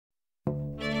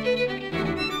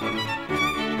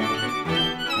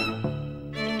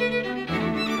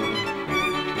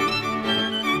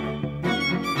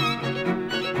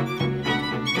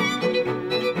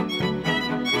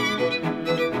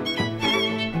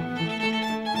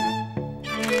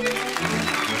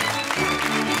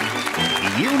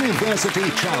University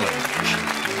Challenge.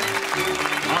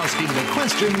 Asking the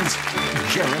questions,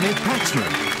 Jeremy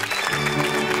Paxman.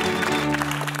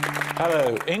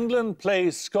 Hello. England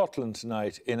plays Scotland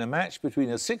tonight in a match between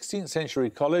a 16th century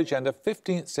college and a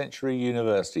 15th century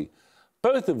university,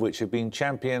 both of which have been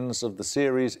champions of the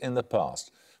series in the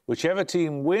past. Whichever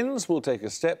team wins will take a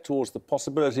step towards the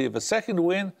possibility of a second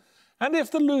win, and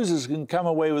if the losers can come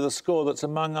away with a score that's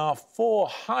among our 4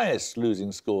 highest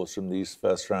losing scores from these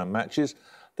first-round matches,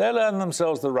 they'll earn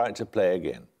themselves the right to play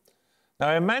again.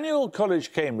 Now, Emmanuel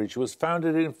College, Cambridge, was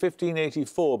founded in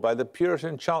 1584 by the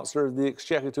Puritan Chancellor of the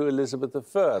Exchequer to Elizabeth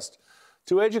I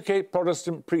to educate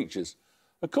Protestant preachers.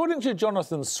 According to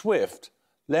Jonathan Swift,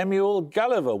 Lemuel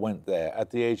Gulliver went there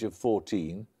at the age of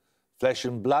 14. Flesh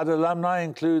and Blood alumni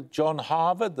include John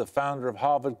Harvard, the founder of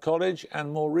Harvard College,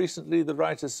 and more recently the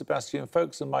writers Sebastian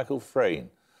Faulks and Michael Frayn.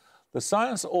 The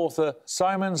science author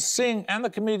Simon Singh and the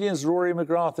comedians Rory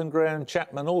McGrath and Graham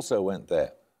Chapman also went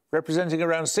there. Representing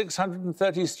around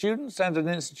 630 students and an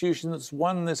institution that's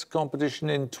won this competition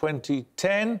in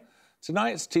 2010,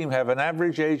 tonight's team have an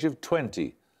average age of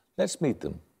 20. Let's meet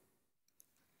them.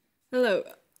 Hello,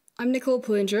 I'm Nicole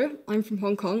Pullinger. I'm from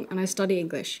Hong Kong and I study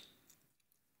English.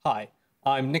 Hi,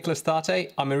 I'm Nicholas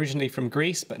Tharte. I'm originally from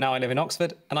Greece, but now I live in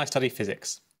Oxford and I study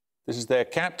physics. This is their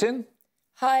captain.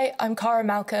 Hi, I'm Cara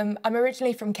Malcolm. I'm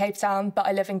originally from Cape Town, but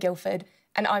I live in Guildford,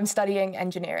 and I'm studying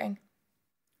engineering.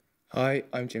 Hi,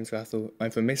 I'm James Gathel.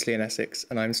 I'm from Mistley in Essex,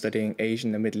 and I'm studying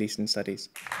Asian and Middle Eastern Studies.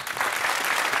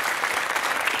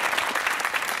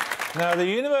 Now, the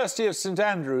University of St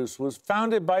Andrews was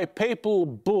founded by Papal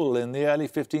Bull in the early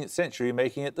 15th century,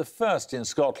 making it the first in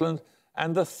Scotland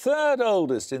and the 3rd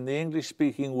oldest in the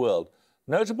English-speaking world.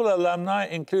 Notable alumni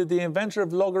include the inventor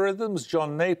of logarithms,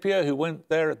 John Napier, who went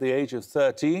there at the age of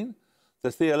 13,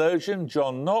 the theologian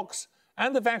John Knox,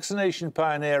 and the vaccination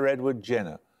pioneer Edward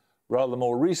Jenner. Rather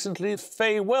more recently,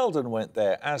 Fay Weldon went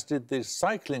there, as did the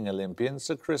cycling Olympian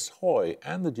Sir Chris Hoy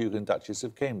and the Duke and Duchess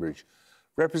of Cambridge.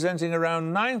 Representing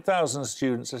around 9,000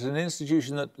 students at an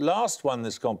institution that last won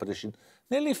this competition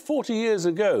nearly 40 years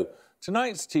ago,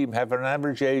 tonight's team have an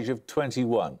average age of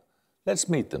 21. Let's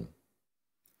meet them.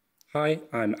 Hi,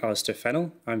 I'm Alistair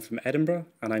Fennell. I'm from Edinburgh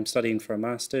and I'm studying for a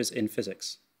Masters in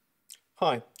Physics.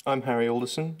 Hi, I'm Harry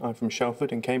Alderson. I'm from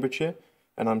Shelford in Cambridgeshire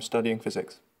and I'm studying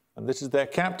physics. And this is their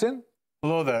captain.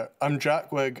 Hello there, I'm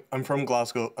Jack Wigg. I'm from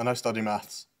Glasgow and I study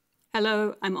maths.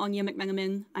 Hello, I'm Anya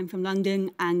McMenamin. I'm from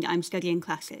London and I'm studying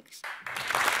classics.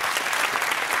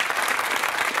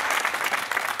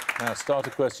 Now, starter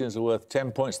questions are worth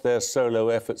 10 points. They're solo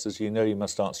efforts. As you know, you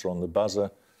must answer on the buzzer,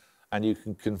 and you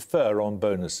can confer on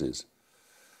bonuses.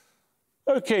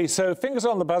 OK, so fingers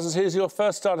on the buzzers. Here's your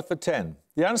first starter for 10.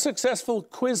 The unsuccessful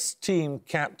quiz team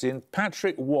captain,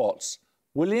 Patrick Watts,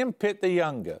 William Pitt the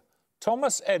Younger,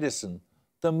 Thomas Edison,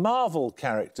 the Marvel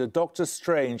character Doctor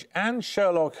Strange and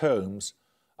Sherlock Holmes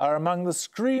are among the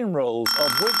screen roles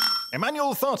of which...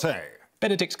 Emmanuel Tharte.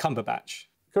 Benedict Cumberbatch.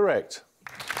 Correct.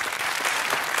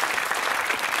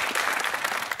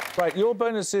 Right, your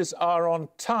bonuses are on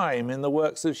time in the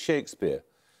works of Shakespeare.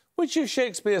 Which of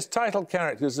Shakespeare's title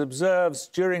characters observes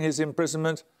during his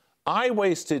imprisonment, "I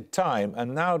wasted time,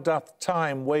 and now doth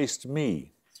time waste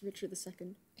me"? It's Richard II.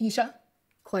 Are you sure?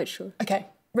 Quite sure. OK,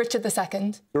 Richard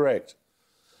II. Correct.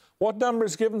 What number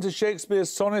is given to Shakespeare's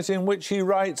sonnet in which he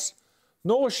writes,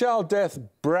 "Nor shall death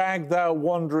brag thou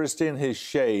wanderest in his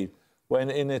shade, when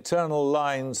in eternal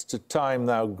lines to time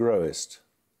thou growest"?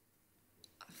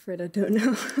 I'm afraid I don't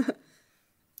know.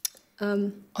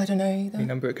 I don't know either. Any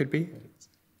number it could be?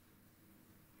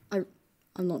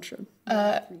 I'm not sure.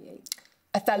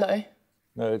 Othello.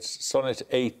 No, it's sonnet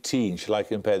 18. Shall I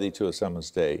compare thee to a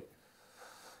summer's day?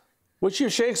 Which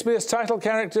of Shakespeare's title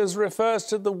characters refers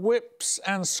to the whips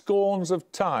and scorns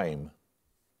of time?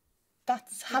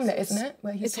 That's Hamlet, isn't it?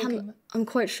 Where he's It's Hamlet. I'm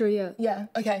quite sure, yeah. Yeah,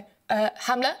 OK.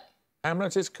 Hamlet?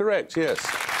 Hamlet is correct, yes.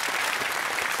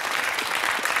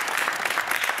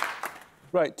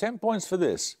 Right, 10 points for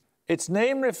this. Its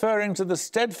name referring to the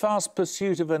steadfast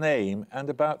pursuit of an aim and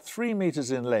about 3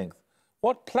 metres in length.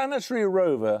 What planetary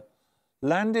rover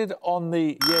landed on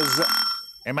the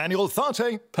Emmanuel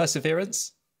Tharte.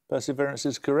 Perseverance. Perseverance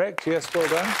is correct. Yes, well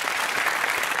done.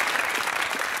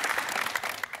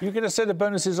 You get a set of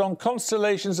bonuses on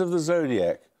constellations of the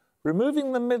zodiac.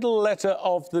 Removing the middle letter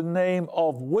of the name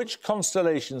of which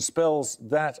constellation spells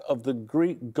that of the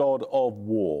Greek god of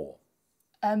war?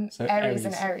 So Aries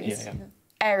and Aries. Yeah.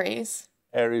 Aries.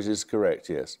 Aries is correct,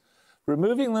 yes.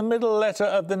 Removing the middle letter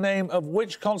of the name of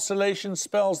which constellation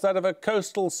spells that of a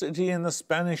coastal city in the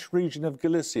Spanish region of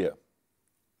Galicia?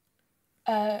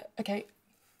 OK.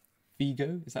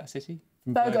 Vigo, is that a city?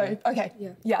 Virgo. Okay.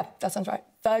 Yeah, that sounds right.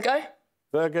 Virgo.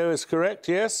 Virgo is correct,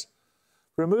 yes.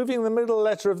 Removing the middle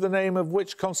letter of the name of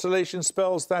which constellation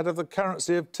spells that of the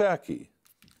currency of Turkey?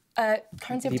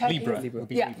 Currency of Turkey. Libra.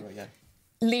 Yeah. Libra, yeah.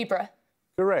 Libra.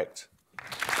 Correct.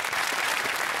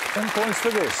 10 points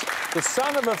for this. The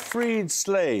son of a freed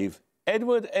slave,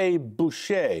 Edward A.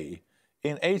 Boucher,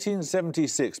 in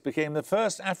 1876 became the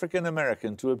first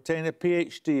African-American to obtain a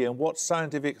PhD in what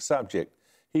scientific subject?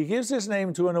 He gives his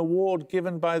name to an award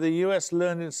given by the US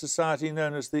Learned Society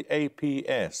known as the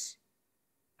APS.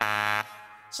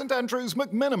 St Andrews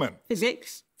McMenamin.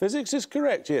 Physics. Physics is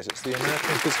correct, yes. It's the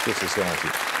American Physical Society.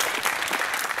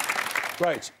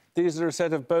 Right. These are a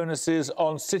set of bonuses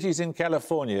on cities in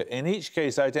California. In each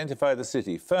case, identify the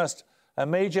city. First, a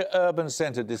major urban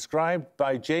centre described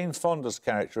by Jane Fonda's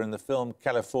character in the film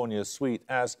California Suite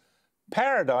as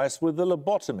paradise with the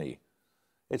lobotomy.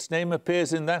 Its name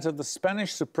appears in that of the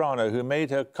Spanish soprano who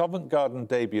made her Covent Garden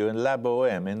debut in La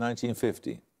Boheme in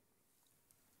 1950.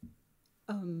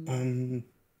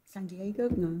 San Diego?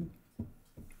 No.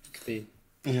 Could be.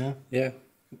 Yeah. Yeah.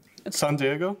 San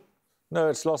Diego? No,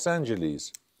 it's Los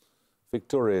Angeles.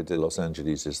 Victoria de Los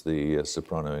Angeles is the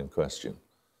soprano in question.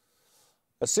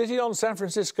 A city on San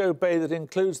Francisco Bay that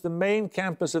includes the main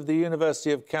campus of the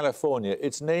University of California.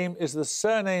 Its name is the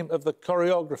surname of the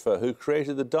choreographer who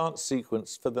created the dance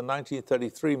sequence for the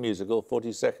 1933 musical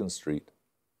 42nd Street.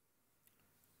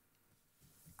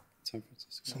 San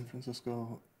Francisco. San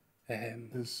Francisco. Um,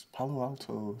 Is Palo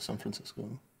Alto San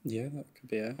Francisco? yeah, that could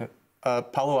be it.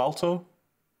 Palo Alto?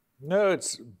 No,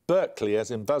 it's Berkeley,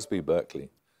 as in Busby, Berkeley.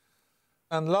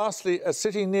 And lastly, a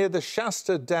city near the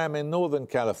Shasta Dam in Northern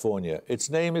California. Its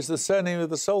name is the surname of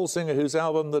the soul singer whose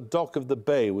album The Dock of the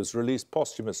Bay was released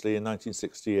posthumously in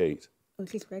 1968. Oh,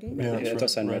 is this Reading? Yeah, It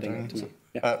does sound Reading to me.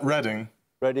 Yeah. Reading.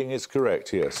 Reading is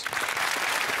correct, yes.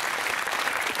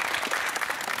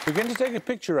 We're going to take a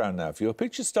picture round now. For your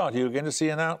picture starter, you're going to see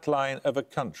an outline of a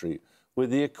country with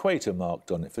the equator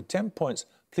marked on it. For 10 points,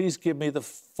 please give me the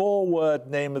 4-word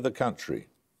name of the country.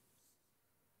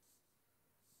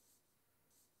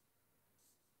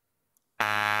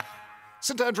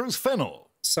 St Andrews Fennel.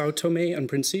 Sao Tome and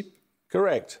Principe.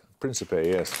 Correct. Principe,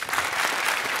 yes.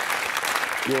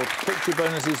 Your picture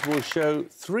bonuses will show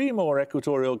 3 more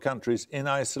equatorial countries in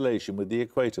isolation with the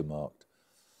equator marked.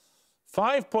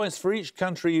 5 points for each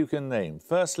country you can name.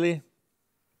 Firstly,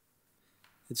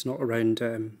 It's not around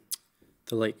the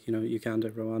like, you know, Uganda,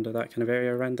 Rwanda, that kind of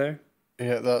area around there.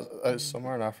 Yeah, it's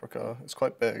somewhere in Africa. It's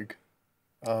quite big.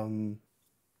 Yeah,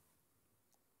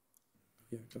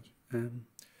 gosh.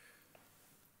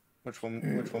 Which one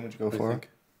would you go for?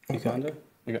 Uganda.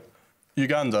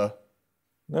 Uganda.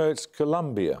 no, it's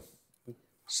Colombia.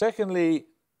 Secondly,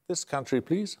 this country,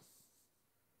 please.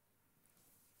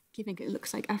 Do you think it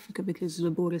looks like Africa because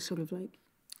the border's sort of like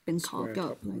been carved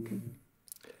up? Like,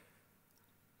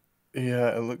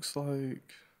 Yeah, it looks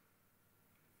like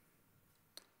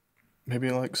maybe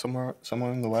like somewhere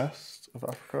in the west of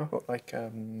Africa. What, like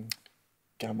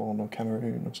Gabon or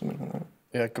Cameroon or something like that?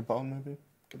 Yeah, Gabon maybe.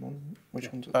 Gabon.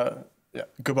 Which one's it? Yeah,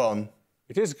 Gabon.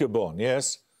 It is Gabon,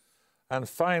 yes. And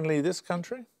finally, this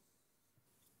country.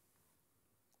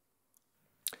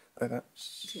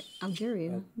 That's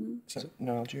Algeria.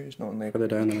 no, Algeria's not on there. Further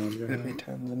down in Algeria. Maybe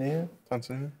Tanzania.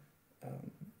 Tanzania.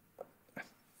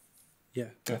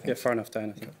 Yeah, far enough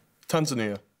down, I think.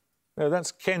 Tanzania. No,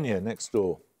 that's Kenya next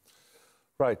door.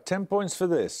 Right, 10 points for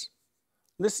this.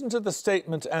 Listen to the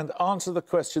statement and answer the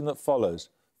question that follows.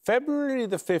 February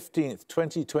the 15th,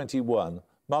 2021,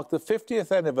 marked the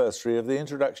 50th anniversary of the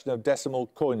introduction of decimal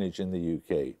coinage in the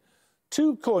UK.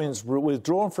 2 coins were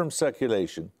withdrawn from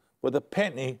circulation were the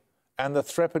penny and the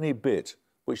threepenny bit,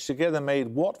 which together made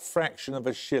what fraction of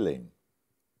a shilling?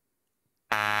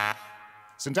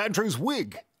 St Andrews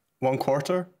Wig.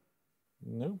 1/4.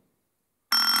 No.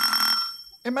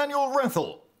 Emmanuel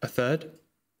Rethel. A third?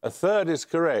 A third is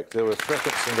correct. There were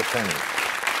threepence and a penny.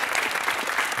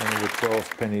 And there were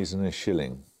 12 pennies and a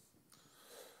shilling.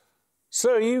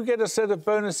 So you get a set of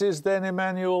bonuses then,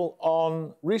 Emmanuel,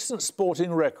 on recent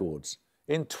sporting records.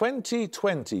 In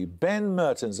 2020, Ben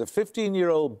Mertens, a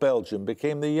 15-year-old Belgian,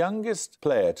 became the youngest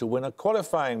player to win a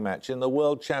qualifying match in the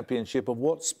World Championship of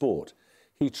what sport?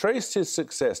 He traced his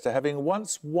success to having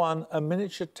once won a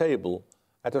miniature table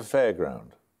at a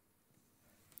fairground.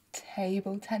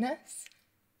 Table tennis?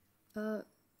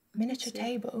 Miniature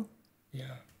table?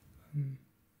 Yeah.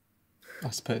 I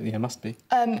suppose, yeah, must be.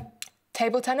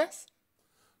 Table tennis?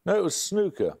 No, it was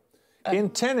snooker.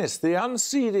 In tennis, the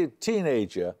unseeded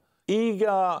teenager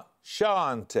Iga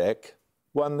Swiatek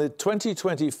won the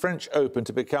 2020 French Open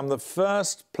to become the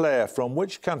first player from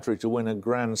which country to win a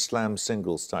Grand Slam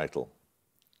singles title?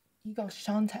 Igor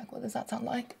Shantek, what does that sound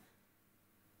like?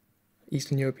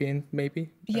 Eastern European, maybe?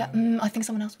 Yeah, I think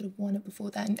someone else would have won it before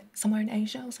then. Somewhere in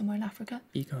Asia or somewhere in Africa.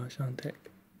 Igor Shantek.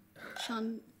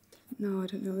 No, I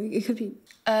don't know. It could be...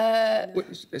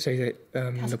 Sorry,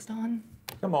 Kazakhstan?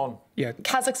 Come on. Yeah.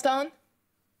 Kazakhstan?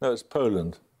 No, it's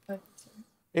Poland. Oh,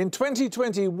 In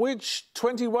 2020, which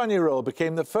 21-year-old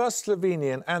became the first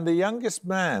Slovenian and the youngest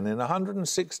man in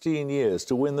 116 years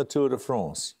to win the Tour de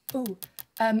France? ooh.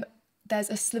 There's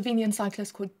a Slovenian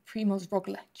cyclist called Primoz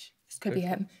Roglic. This could be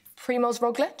him. Primoz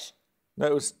Roglic? No,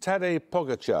 it was Tadej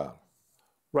Pogačar.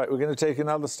 Right, we're going to take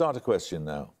another starter question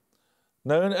now.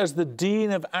 Known as the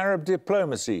Dean of Arab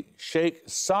Diplomacy, Sheikh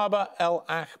Sabah El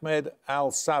Ahmed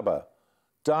Al Sabah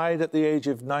died at the age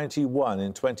of 91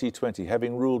 in 2020,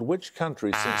 having ruled which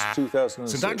country since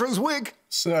 2006? St Andrews wig.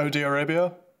 Saudi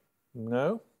Arabia.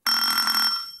 No.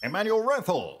 Emmanuel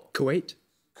Rethel. Kuwait.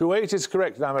 Kuwait is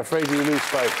correct, and I'm afraid you lose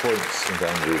 5 points, St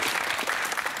Andrews.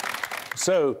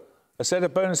 So, a set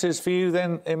of bonuses for you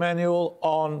then, Emmanuel,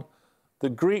 on the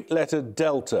Greek letter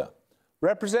delta.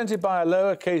 Represented by a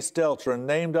lowercase delta and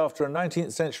named after a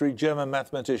 19th century German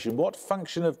mathematician, what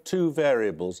function of two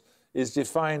variables is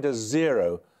defined as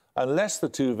 0 unless the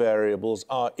two variables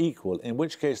are equal, in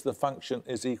which case the function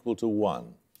is equal to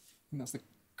 1? That's the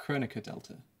Kronecker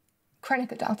delta.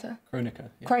 Kronecker delta?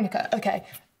 Kronecker, yeah. Kronecker, OK.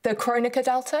 The Kronecker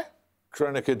delta?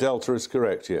 Kronecker delta is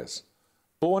correct, yes.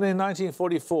 Born in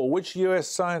 1944, which US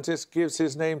scientist gives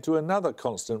his name to another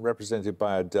constant represented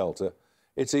by a delta?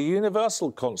 It's a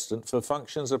universal constant for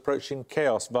functions approaching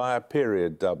chaos via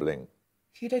period doubling.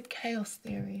 Who did chaos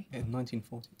theory? In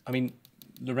 1940. I mean,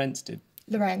 Lorentz did.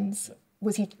 Lorenz.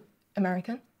 Was he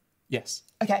American? Yes.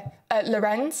 OK.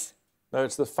 Lorenz? No,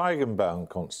 it's the Feigenbaum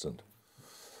constant.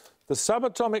 The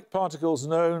subatomic particles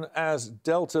known as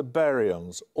delta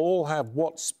baryons all have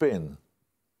what spin?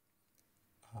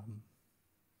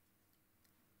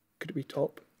 Could it be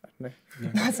top? I don't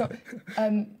know. No, it's not.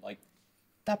 Like,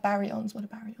 They're baryons. What are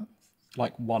baryons?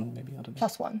 like 1, maybe, I don't know.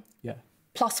 +1. Yeah.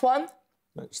 +1?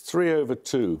 It's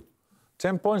 3/2.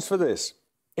 10 points for this.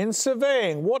 In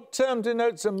surveying, what term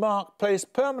denotes a mark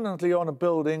placed permanently on a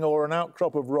building or an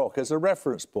outcrop of rock as a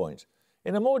reference point?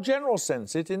 In a more general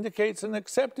sense, it indicates an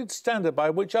accepted standard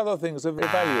by which other things are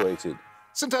evaluated.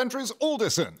 St Andrews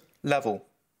Alderson. Level.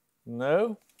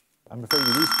 No? I'm afraid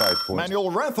you lose 5 points.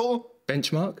 Emmanuel Rethel.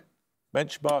 Benchmark.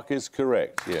 Benchmark is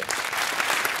correct, yes.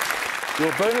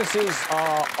 Your bonuses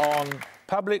are on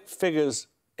public figures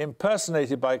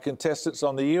impersonated by contestants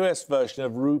on the US version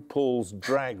of RuPaul's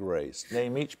Drag Race.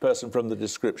 Name each person from the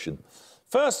description.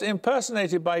 First,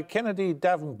 impersonated by Kennedy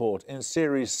Davenport in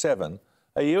Series 7,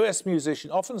 a US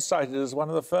musician often cited as one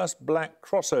of the first black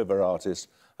crossover artists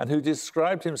and who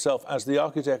described himself as the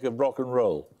architect of rock and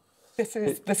roll. This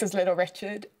is Little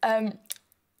Richard.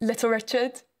 Little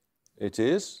Richard? It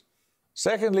is.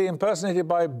 Secondly, impersonated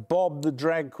by Bob the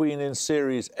Drag Queen in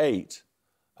Series 8,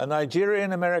 a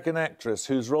Nigerian-American actress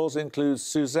whose roles include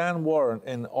Suzanne Warren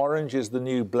in Orange is the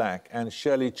New Black and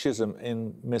Shirley Chisholm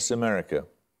in Miss America.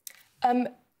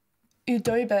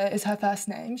 Udoba is her first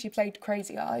name. She played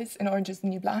Crazy Eyes in Orange is the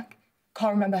New Black.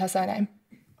 Can't remember her surname.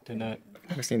 I don't know. I've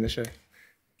never seen the show.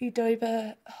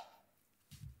 Udoba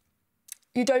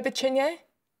Chinye?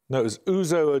 No, it was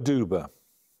Uzo Aduba.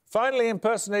 Finally,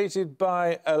 impersonated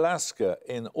by Alaska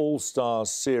in All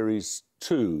Stars Series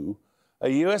 2, a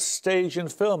US stage and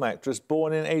film actress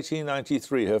born in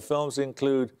 1893. Her films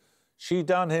include She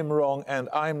Done Him Wrong and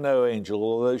I'm No Angel,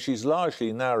 although she's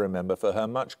largely now remembered for her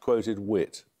much-quoted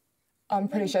wit. I'm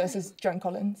pretty sure this is Joan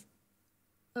Collins.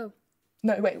 Oh.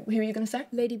 No, wait, who are you going to say?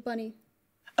 Lady Bunny.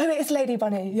 Oh, it's Lady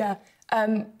Bunny, yeah.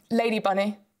 Lady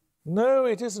Bunny. No,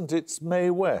 it isn't. It's Mae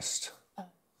West.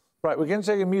 Right, we're going to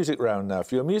take a music round now.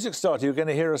 For your music starter, you're going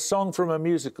to hear a song from a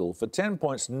musical. For 10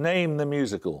 points, name the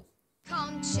musical.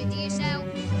 St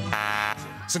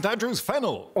Andrews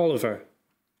Fennel. Oliver.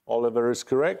 Oliver is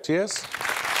correct, yes.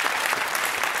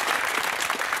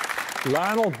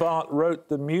 Lionel Bart wrote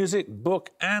the music,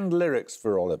 book and lyrics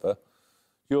for Oliver.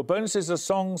 Your bonuses are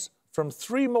songs from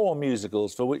 3 more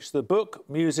musicals for which the book,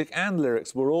 music and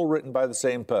lyrics were all written by the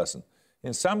same person,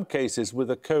 in some cases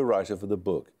with a co-writer for the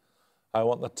book. I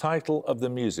want the title of the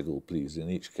musical, please, in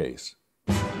each case.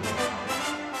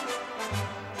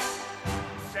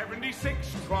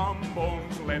 76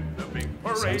 trombones led the big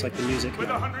parade. Sounds like the music. With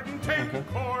 110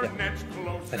 cornets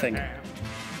close I think. at hand.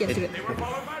 Yes, do it. They were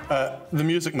followed by... The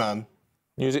Music Man.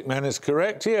 Music Man is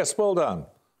correct. Yes, well done,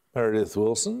 Meredith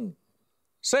Wilson.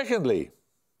 Secondly...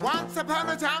 Once upon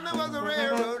a time there was a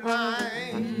railroad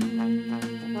line.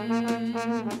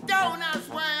 Don't I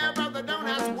swear, brother, don't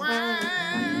I swear.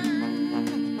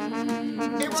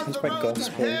 It was Sounds the quite road to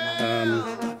gospel.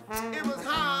 hell.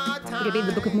 Would it be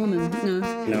the Book of Mormon? No.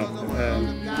 No.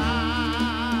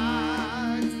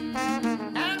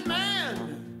 And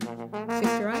man.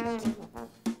 Think you're right?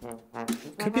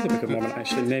 Could be the Book of Mormon,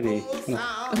 actually, maybe.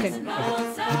 Okay.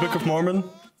 The Book of Mormon.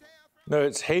 No,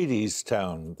 it's Hades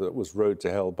Town that was Road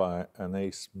to Hell by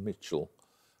Anais Mitchell.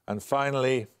 And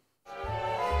finally... The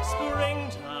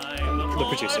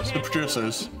Producers. The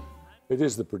Producers. It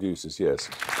is The Producers, yes.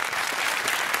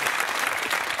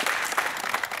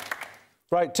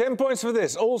 Right, 10 points for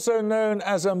this. Also known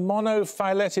as a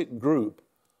monophyletic group,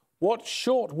 what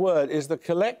short word is the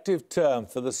collective term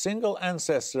for the single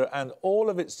ancestor and all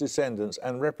of its descendants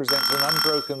and represents an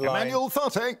unbroken line? Emmanuel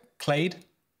 30. Clade.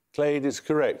 Clade is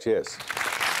correct, yes.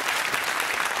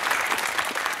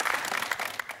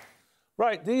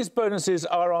 Right, these bonuses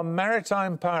are on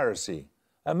maritime piracy.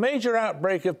 A major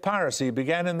outbreak of piracy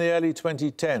began in the early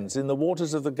 2010s in the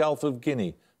waters of the Gulf of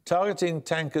Guinea, targeting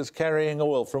tankers carrying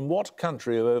oil from what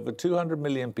country of over 200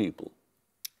 million people?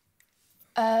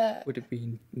 Would it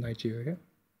be Nigeria?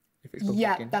 If it's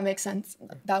Yeah, that makes sense.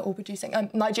 That all producing.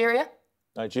 Nigeria?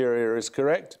 Nigeria is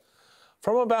correct.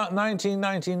 From about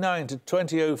 1999 to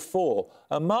 2004,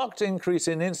 a marked increase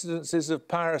in incidences of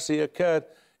piracy occurred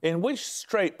in which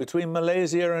strait between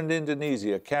Malaysia and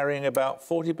Indonesia, carrying about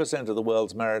 40% of the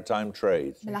world's maritime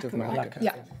trade? Malacca.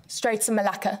 Yeah, Straits of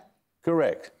Malacca.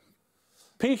 Correct.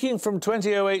 Peaking from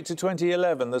 2008 to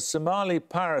 2011, the Somali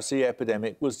piracy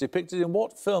epidemic was depicted in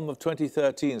what film of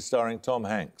 2013 starring Tom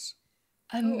Hanks?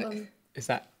 Is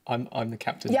that I'm the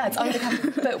captain? Yeah, I'm the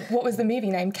captain. But what was the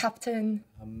movie name? Captain...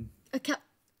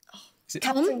 Is it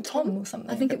Captain Tom or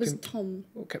something? I think it was Tom.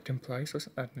 Or Captain Price or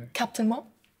something? I don't know. Captain what?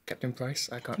 Captain Price?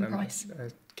 I can't Captain remember. Price.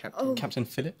 Captain... Captain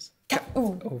Phillips?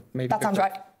 Ooh, maybe that sounds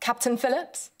right. Captain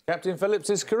Phillips? Captain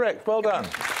Phillips is correct. Well done.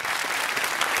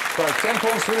 Right, 10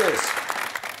 points for this.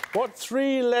 What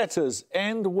three letters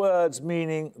end words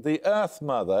meaning the Earth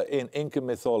Mother in Inca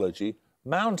mythology,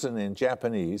 mountain in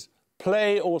Japanese,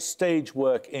 play or stage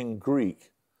work in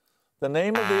Greek? The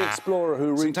name of the explorer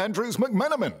who reached... St Andrews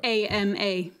McMenamin.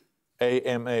 AMA.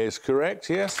 AMA is correct,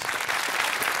 yes.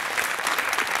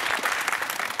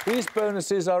 These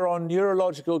bonuses are on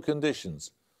neurological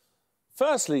conditions.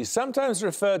 Firstly, sometimes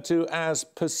referred to as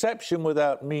perception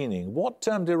without meaning, what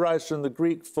term derives from the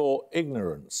Greek for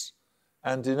ignorance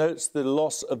and denotes the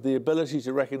loss of the ability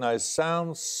to recognise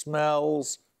sounds,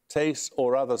 smells, tastes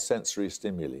or other sensory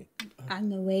stimuli?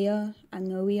 Anoia.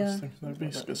 That'd be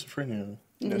schizophrenia.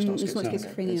 No, it's not It's not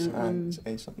schizophrenia. schizophrenia. It's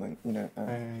a something, you know.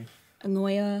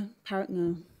 Anoia.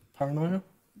 No. Paranoia?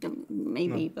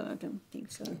 Maybe, but I don't think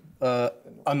so.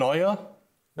 Anoia?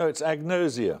 No, it's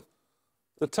agnosia.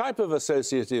 The type of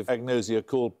associative agnosia,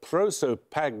 called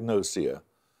prosopagnosia,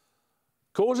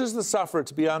 causes the sufferer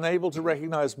to be unable to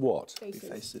recognise what?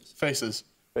 Faces. Faces.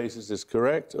 Faces is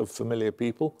correct, of familiar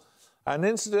people. An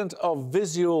incident of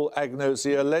visual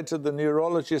agnosia led to the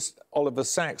neurologist Oliver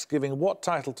Sacks giving what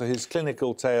title to his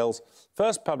clinical tales,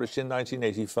 first published in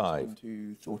 1985?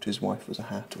 Who thought his wife was a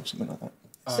hat or something like that.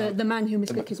 So the man who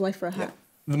mistook his wife for a hat.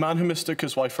 The man who mistook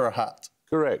his wife for a hat.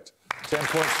 Correct. 10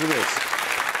 points for this.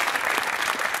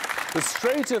 The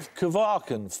Strait of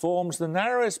Kvarken forms the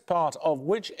narrowest part of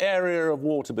which area of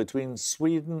water between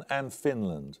Sweden and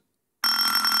Finland?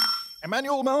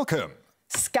 Emmanuel Malcolm.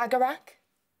 Skagerrak?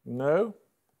 No.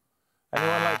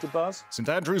 Anyone like to buzz? St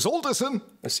Andrews Alderson.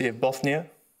 The Sea of Bothnia.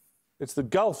 It's the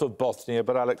Gulf of Bothnia,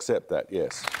 but I'll accept that,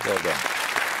 yes. Well done.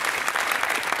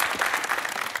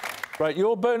 Right,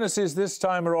 your bonuses this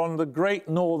time are on the Great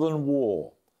Northern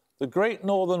War. The Great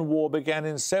Northern War began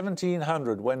in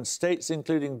 1700 when states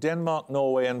including Denmark,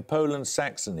 Norway and Poland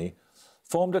Saxony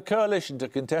formed a coalition to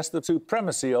contest the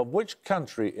supremacy of which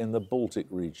country in the Baltic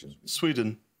region?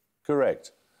 Sweden.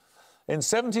 Correct. In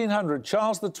 1700,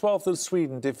 Charles XII of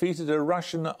Sweden defeated a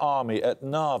Russian army at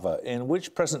Narva in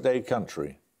which present-day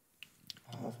country?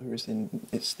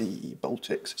 It's the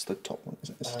Baltics. It's the top one.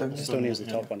 Is it Estonia? Estonia is the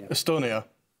top one, yeah. Estonia.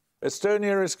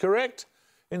 Estonia is correct.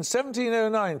 In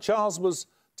 1709, Charles was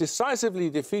decisively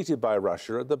defeated by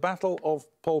Russia at the Battle of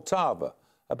Poltava,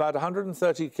 about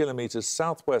 130 kilometres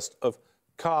southwest of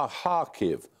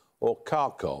Kharkiv, or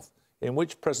Kharkov, in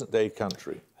which present-day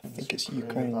country? I think it's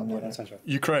Ukraine. Yeah. That sounds right.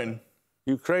 Ukraine.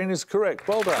 Ukraine is correct.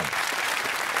 Well done.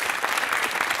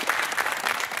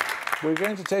 We're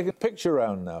going to take a picture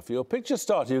round now. For your picture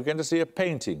starter, you're going to see a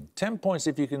painting. 10 points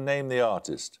if you can name the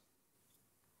artist.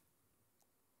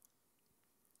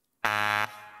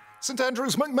 St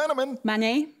Andrews McMenamin.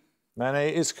 Manet.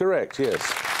 Manet is correct, yes.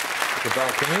 The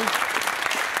balcony.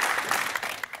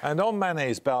 And on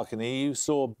Manet's balcony, you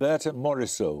saw Berthe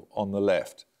Morisot on the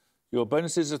left. Your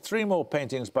bonuses are 3 more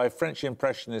paintings by French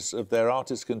Impressionists of their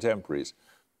artist contemporaries.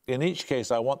 In each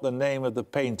case, I want the name of the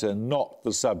painter, not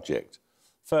the subject.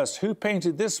 First, who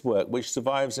painted this work, which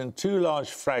survives in 2 large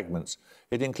fragments?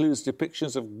 It includes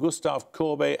depictions of Gustave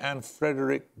Courbet and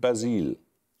Frédéric Bazille.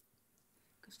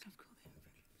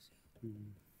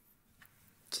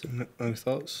 No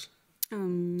thoughts?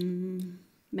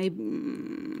 Maybe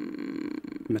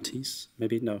Matisse?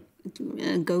 Maybe no.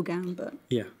 Gauguin, but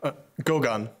Yeah.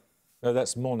 Gauguin. No,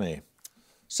 that's Monet.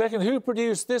 Second, who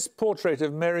produced this portrait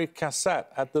of Mary Cassatt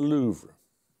at the Louvre?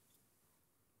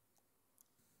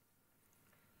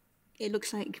 it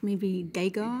looks like maybe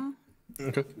Degas.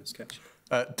 Okay. Sketch.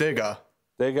 Degas.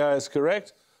 Degas is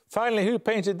correct. Finally, who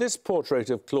painted this portrait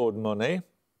of Claude Monet?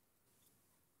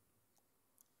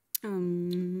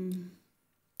 Renoir.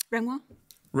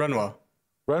 Renoir.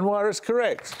 Renoir is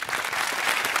correct.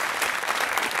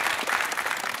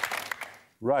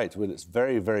 Right, well, it's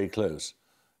very, very close.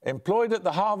 Employed at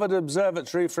the Harvard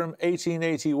Observatory from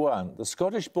 1881, the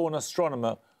Scottish-born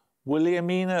astronomer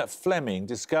Williamina Fleming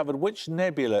discovered which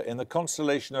nebula in the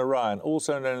constellation Orion,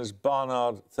 also known as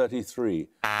Barnard 33.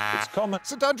 It's common...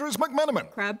 St Andrews McMenamin.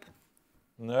 Crab.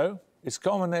 No. Its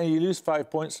common name, you lose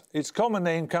 5 points. Its common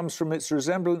name comes from its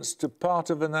resemblance to part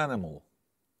of an animal.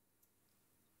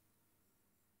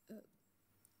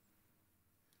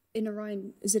 In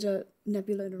Orion, is it a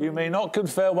nebula in Orion? You may not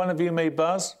confer, one of you may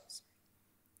buzz.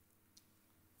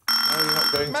 No, you're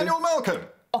not going Emmanuel to. Malcolm.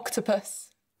 Octopus.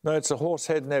 No, it's a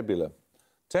Horsehead Nebula.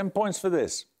 10 points for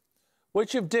this.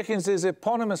 Which of Dickens's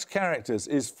eponymous characters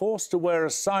is forced to wear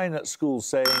a sign at school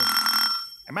saying...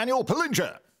 Emmanuel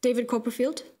Pullinger. David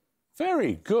Copperfield.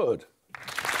 Very good.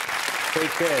 Take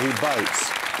care, he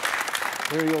bites.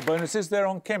 Here are your bonuses. They're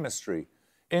on chemistry.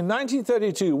 In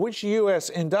 1932, which US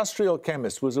industrial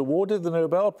chemist was awarded the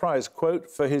Nobel Prize,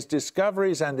 quote, for his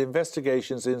discoveries and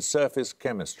investigations in surface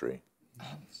chemistry?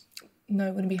 No,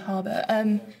 it wouldn't be Harbour.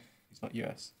 It's not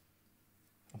US.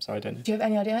 I'm sorry, I don't know. Do you have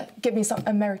any idea? Give me some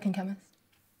American chemist.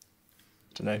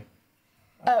 Don't know.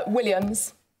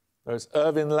 Williams. No, it's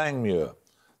Irving Langmuir.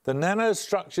 The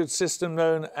nanostructured system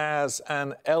known as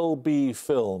an LB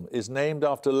film is named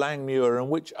after Langmuir and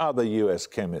which other US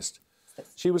chemist?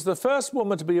 She was the first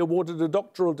woman to be awarded a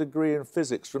doctoral degree in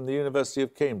physics from the University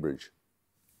of Cambridge.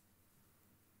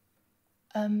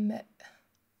 Something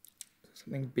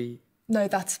B. No,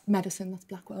 that's medicine. That's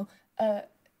Blackwell.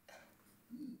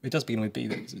 It does begin with B,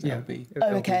 though, because it's LB.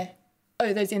 Oh, okay.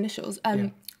 Oh, those are the initials.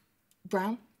 Brown.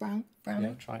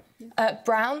 Yeah, try it.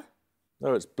 Brown.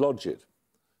 No, it's Blodgett.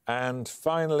 And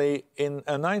finally, in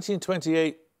a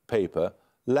 1928 paper,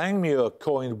 Langmuir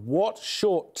coined what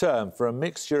short term for a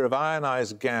mixture of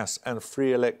ionized gas and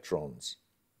free electrons?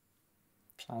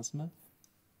 Plasma.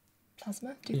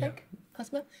 Plasma, do you think?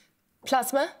 Plasma?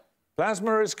 Plasma.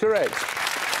 Plasma is correct.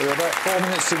 There are about 4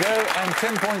 minutes to go and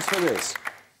 10 points for this.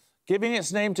 Giving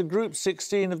its name to group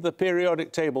 16 of the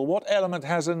periodic table, what element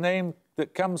has a name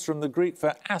that comes from the Greek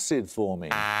for acid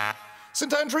forming?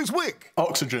 St Andrews Wick.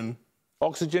 Oxygen.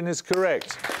 Oxygen is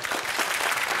correct.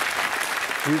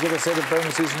 You get a set of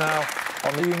bonuses now.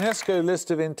 On the UNESCO list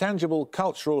of intangible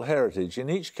cultural heritage, in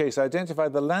each case identify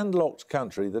the landlocked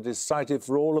country that is cited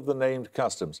for all of the named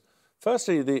customs.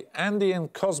 Firstly, the Andean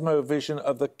cosmovision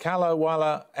of the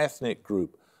Kalawala ethnic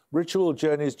group, ritual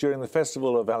journeys during the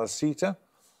festival of Alasita,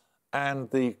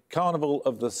 and the carnival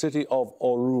of the city of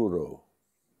Oruro.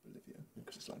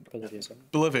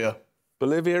 Bolivia.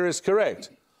 Bolivia is correct.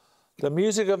 The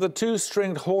music of the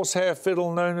two-stringed horsehair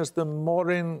fiddle known as the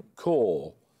Morin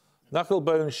call,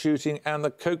 knucklebone shooting and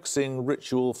the coaxing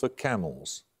ritual for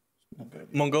camels.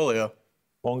 Mongolia.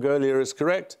 Mongolia is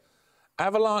correct.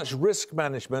 Avalanche risk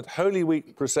management, Holy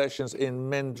Week processions in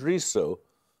Mendriso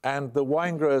and the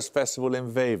Wine Growers Festival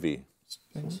in Vevey.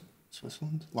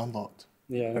 Switzerland? Landlocked.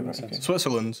 Yeah, that makes sense.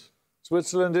 Switzerland.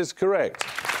 Switzerland is correct.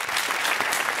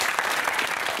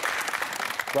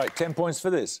 Right, 10 points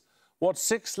for this. What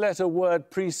six-letter word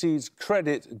precedes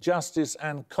credit, justice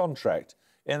and contract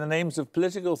in the names of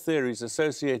political theories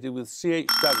associated with C.H.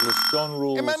 Douglas, John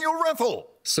Rawls... Emmanuel Raffle.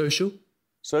 Social.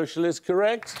 Social is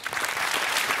correct.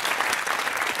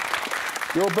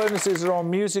 Your bonuses are on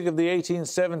music of the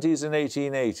 1870s and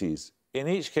 1880s. In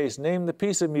each case, name the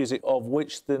piece of music of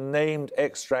which the named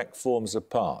extract forms a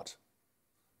part.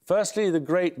 Firstly, The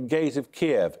Great Gate of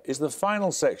Kiev is the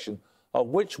final section of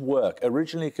which work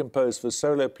originally composed for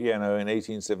solo piano in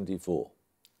 1874?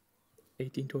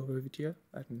 1812 Overture?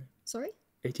 I don't know. Sorry?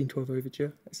 1812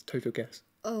 Overture? That's a total guess.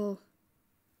 Oh.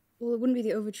 Well, it wouldn't be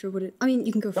the overture, would it? I mean,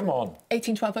 you can go for it. Come on.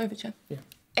 1812 Overture. Yeah.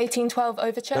 1812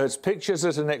 Overture. No, it's Pictures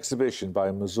at an Exhibition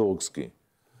by Mussorgsky.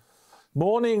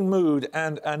 Morning Mood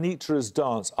and Anitra's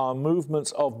Dance are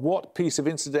movements of what piece of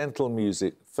incidental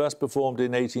music first performed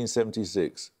in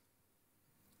 1876?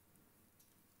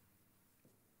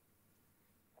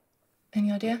 Any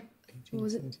idea? What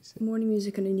was it? Morning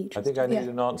Music and Anitra. I think I need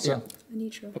an answer.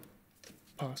 Anitra.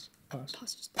 Pass.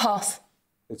 Pass.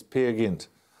 It's Peer Gynt.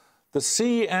 The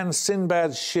Sea and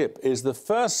Sinbad's Ship is the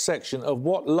first section of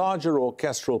what larger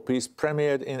orchestral piece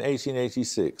premiered in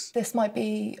 1886? This might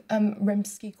be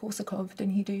Rimsky-Korsakov,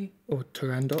 didn't he do? Or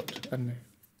Turandot? I don't know.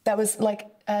 That was like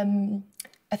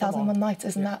 1001 Nights,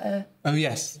 isn't that a... Oh,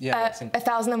 yes. Yeah.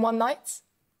 1001 Nights?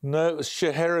 No, it was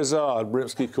Scheherazade,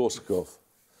 Rimsky-Korsakov.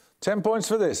 10 points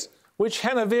for this. Which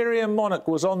Hanoverian monarch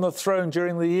was on the throne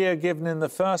during the year given in the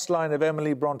first line of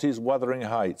Emily Bronte's Wuthering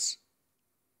Heights?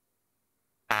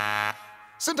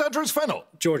 St Andrews Fennel.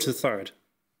 George III.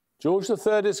 George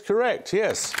III is correct,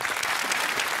 yes.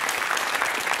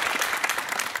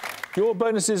 Your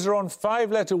bonuses are on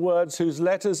 5-letter words whose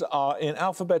letters are in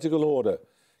alphabetical order.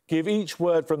 Give each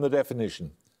word from the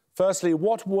definition. Firstly,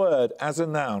 what word as a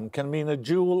noun can mean a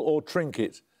jewel or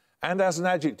trinket, and as an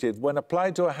adjective, when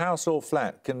applied to a house or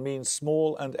flat, can mean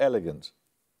small and elegant?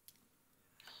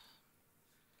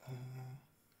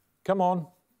 Come on.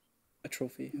 A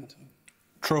trophy.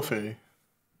 Trophy.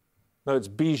 No, it's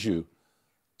bijou.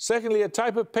 Secondly, a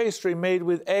type of pastry made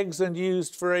with eggs and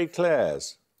used for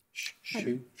éclairs.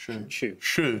 Shoe.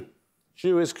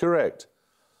 Shoe is correct.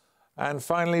 And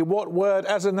finally, what word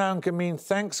as a noun can mean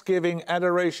thanksgiving,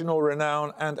 adoration or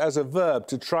renown, and as a verb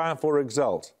to triumph or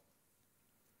exult?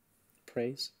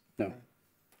 Praise? No.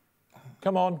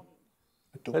 Come on.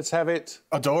 Let's have it.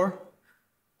 Adore?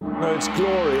 No, it's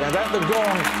glory. And at the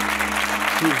gong,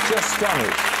 you've just done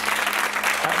it.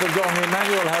 At the gong,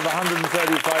 Emmanuel have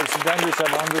 135, St Andrews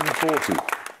have 140.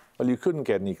 Well, you couldn't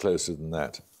get any closer than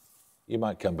that. You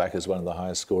might come back as one of the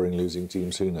highest scoring losing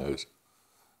teams, who knows?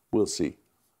 We'll see.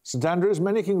 St Andrews,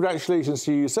 many congratulations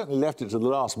to you. You certainly left it to the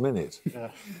last minute. Yeah.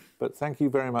 But thank you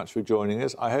very much for joining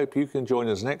us. I hope you can join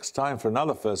us next time for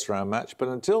another first-round match. But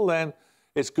until then,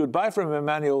 it's goodbye from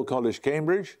Emmanuel College,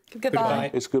 Cambridge.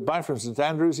 Goodbye. It's goodbye from St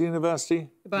Andrews University.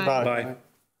 Goodbye. Bye.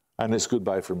 And it's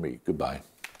goodbye from me. Goodbye.